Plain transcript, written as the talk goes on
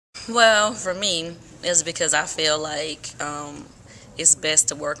Well, for me, it's because I feel like it's best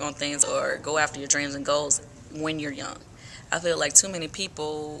to work on things or go after your dreams and goals when you're young. I feel like too many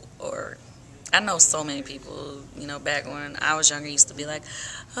people, or I know so many people, back when I was younger, used to be like,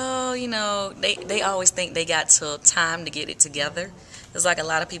 oh, they always think they got till time to get it together. It's like a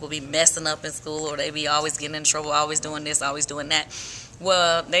lot of people be messing up in school, or they be always getting in trouble, always doing this, always doing that.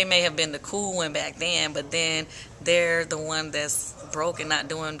 Well, they may have been the cool one back then, but then they're the one that's broke and not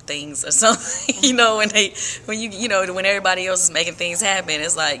doing things or something. When everybody else is making things happen,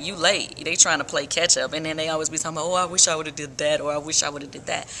 it's like you late. They trying to play catch up, and then they always be talking about, oh, I wish I would have did that, or I wish I would have did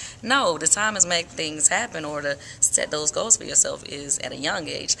that. No, the time is make things happen, or to set those goals for yourself is at a young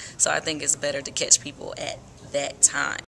age. So I think it's better to catch people at that time.